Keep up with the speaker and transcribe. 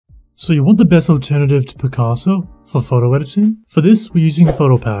So you want the best alternative to Picasa for photo editing? For this, we're using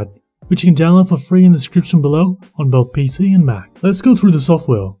PhotoPad, which you can download for free in the description below on both PC and Mac. Let's go through the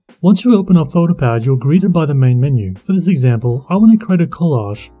software. Once you open up PhotoPad, you're greeted by the main menu. For this example, I want to create a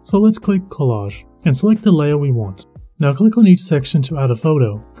collage, so let's click Collage and select the layer we want. Now click on each section to add a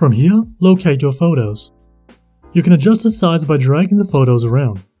photo. From here, locate your photos. You can adjust the size by dragging the photos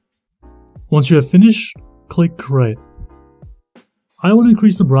around. Once you have finished, click Create. I want to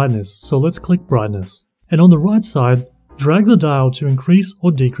increase the brightness, so let's click Brightness. And on the right side, drag the dial to increase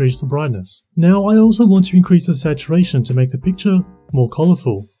or decrease the brightness. Now I also want to increase the saturation to make the picture more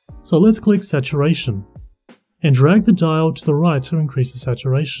colorful. So let's click Saturation. And drag the dial to the right to increase the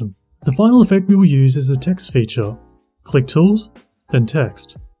saturation. The final effect we will use is the text feature. Click Tools, then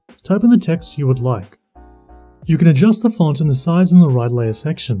Text. Type in the text you would like. You can adjust the font and the size in the right layer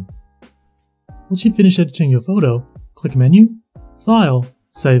section. Once you finish editing your photo, click Menu, File,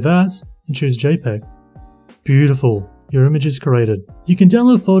 Save As, and choose JPEG. Beautiful, your image is created. You can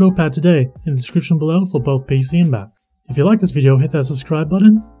download PhotoPad today in the description below for both PC and Mac. If you like this video, hit that subscribe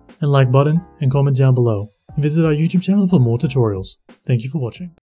button and like button and comment down below. And visit our YouTube channel for more tutorials. Thank you for watching.